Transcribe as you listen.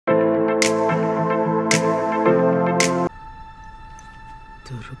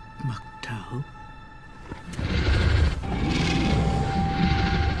Doruk Maktau.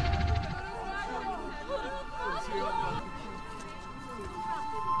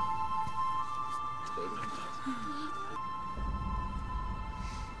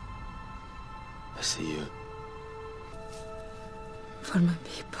 I see you. For my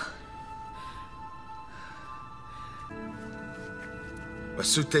people.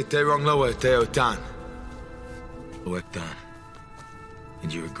 Wasute te wrong lower te otan. Oektan.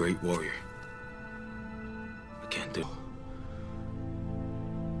 And you're a great warrior. I can't do.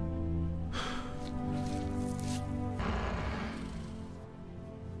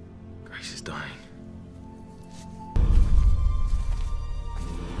 Grace is dying.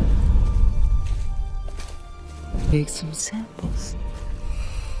 Take some samples.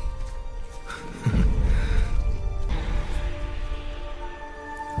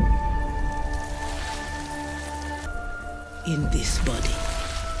 In this body.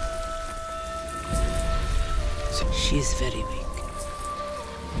 She's very weak.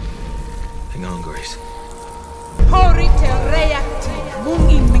 Hang on, Grace.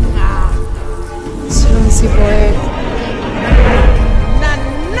 Serang si boy.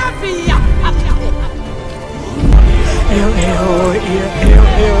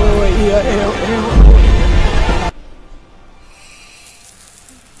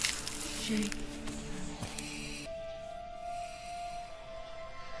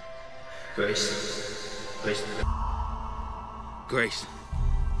 Grace. Grace. Grace.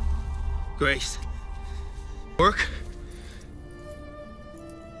 Grace. Work?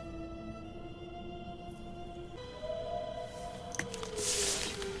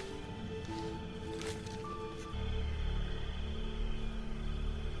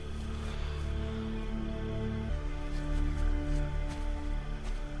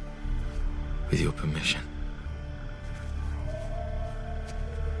 With your permission.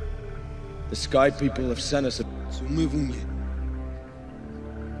 The Sky People have sent us a...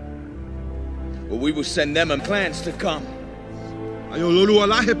 Well, we will send them and plans to come.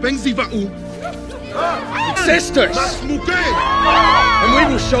 Sisters! And we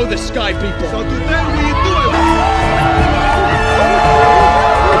will show the Sky People.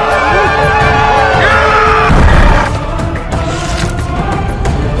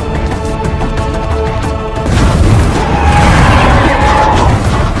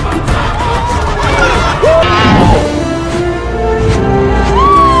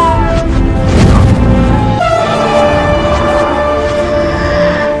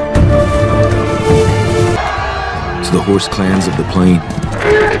 The horse clans of the plain.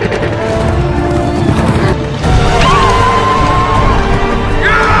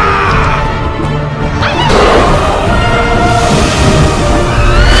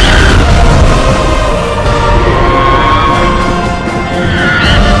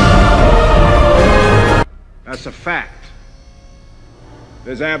 That's a fact.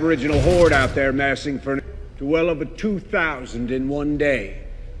 There's Aboriginal horde out there massing for to well over 2,000 in one day.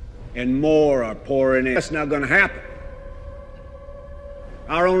 And more are pouring in. That's not gonna happen.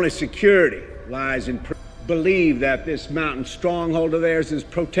 Our only security lies in believe that this mountain stronghold of theirs is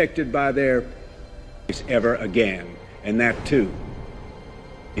protected by their ever again. And that too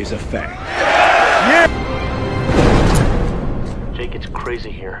is a fact. Yeah. Jake, it's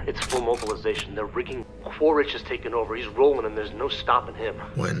crazy here. It's full mobilization. They're rigging. Quaritch has taken over. He's rolling and there's no stopping him.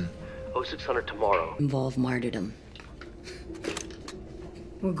 When? 0600 tomorrow. Involve martyrdom.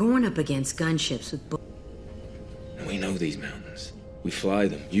 We're going up against gunships with We know these mountains. We fly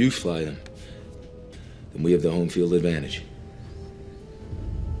them. You fly them. Then we have the home field advantage.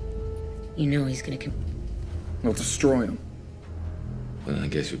 You know he's gonna come. We'll destroy him. Well, I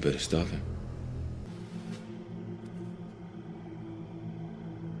guess we better stop him.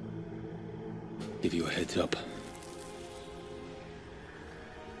 Give you a heads up.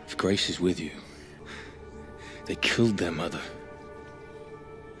 If Grace is with you, they killed their mother.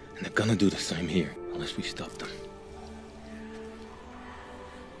 And they're gonna do the same here, unless we stop them.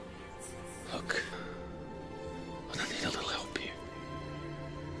 Look, I need a little help here.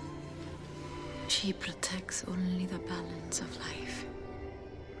 She protects only the balance of life.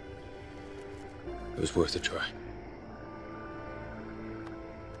 It was worth a try.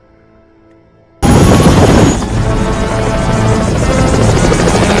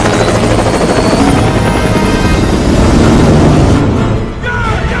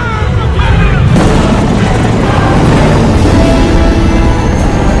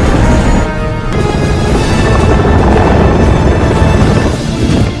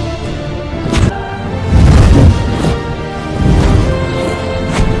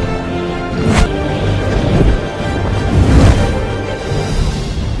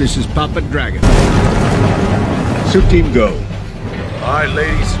 This is Papa Dragon. Suit team, go. All right,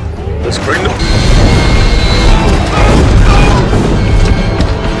 ladies. Let's bring them.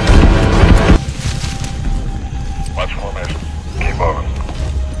 Watch formation. Keep moving.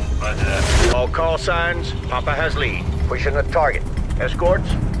 Roger that. All call signs, Papa has lead. Pushing the target. Escorts,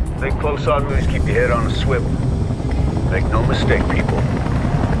 think close on moves, keep your head on a swivel. Make no mistake, people.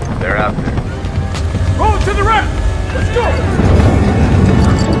 They're out there. Roll it to the right! Let's go!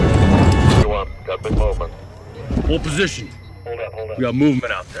 Everyone, got big movement. Hold position. Hold up, hold up. We got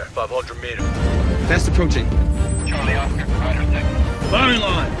movement out there. 500 meters. Fast approaching. Charlie Oscar, rider 6. Firing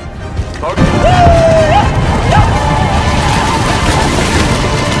line.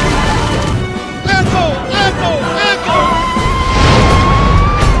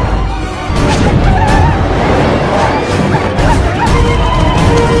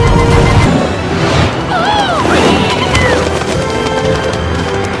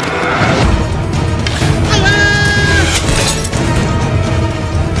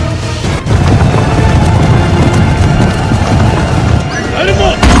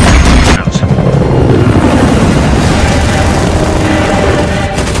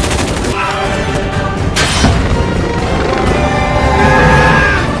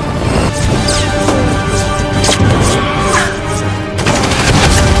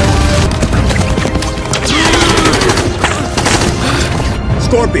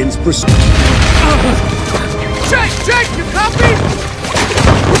 Scorpions pursue. Jake, you copy?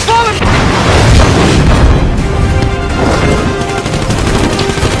 We're falling!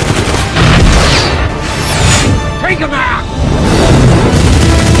 Take him out!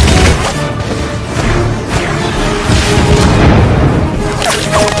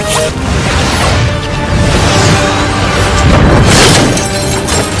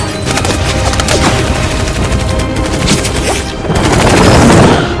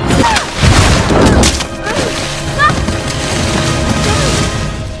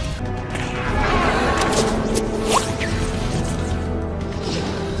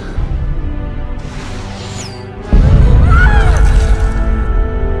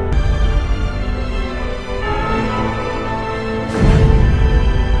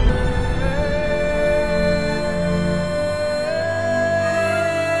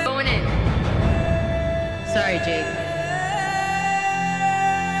 Sorry, Jake.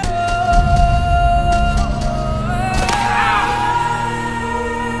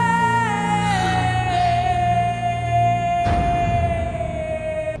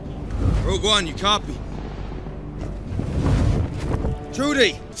 Rogue One, you copy?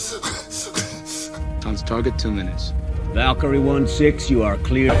 Trudy! On target, 2 minutes. Valkyrie 1-6, you are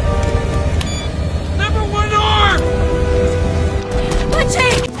clear. Number 1 NOOR!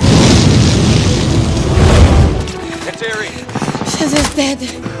 Jake! Shazza's dead.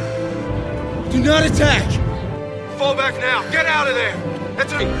 Do not attack! Fall back now! Get out of there!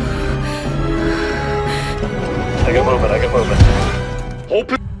 That's it! I got movement, I got movement.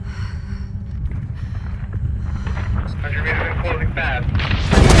 Open. 100 meters and closing fast.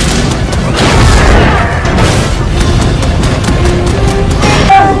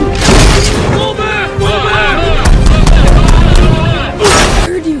 Pull back! Pull back! I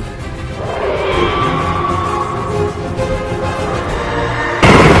heard you.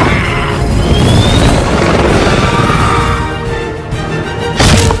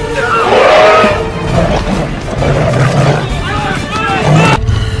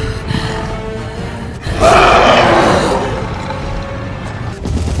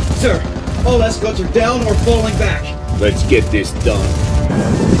 Sir, all escorts are down or falling back. Let's get this done.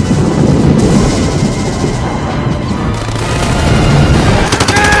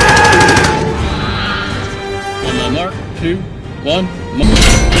 On my mark, 2, 1,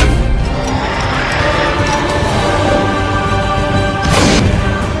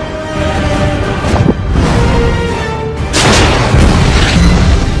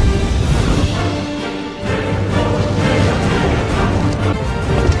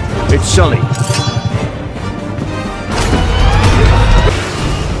 It's Sully.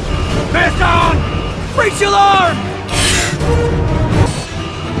 Fast on! Breach alarm!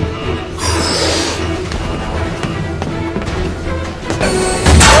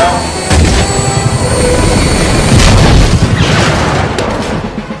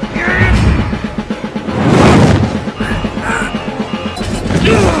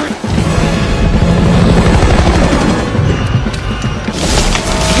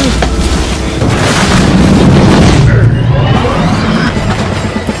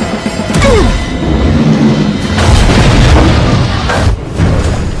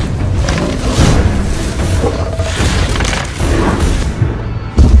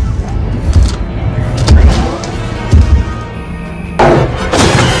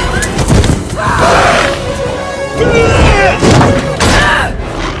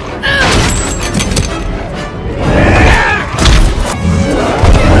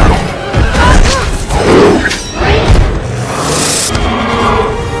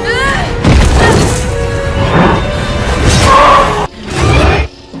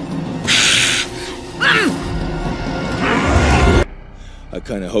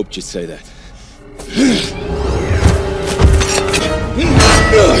 kind of hoped you'd say that.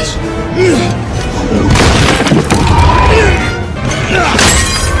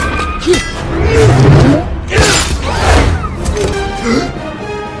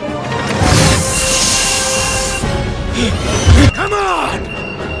 Come on!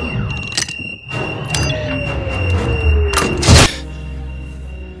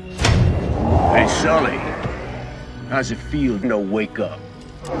 Hey, Sully. How's it feel to wake up?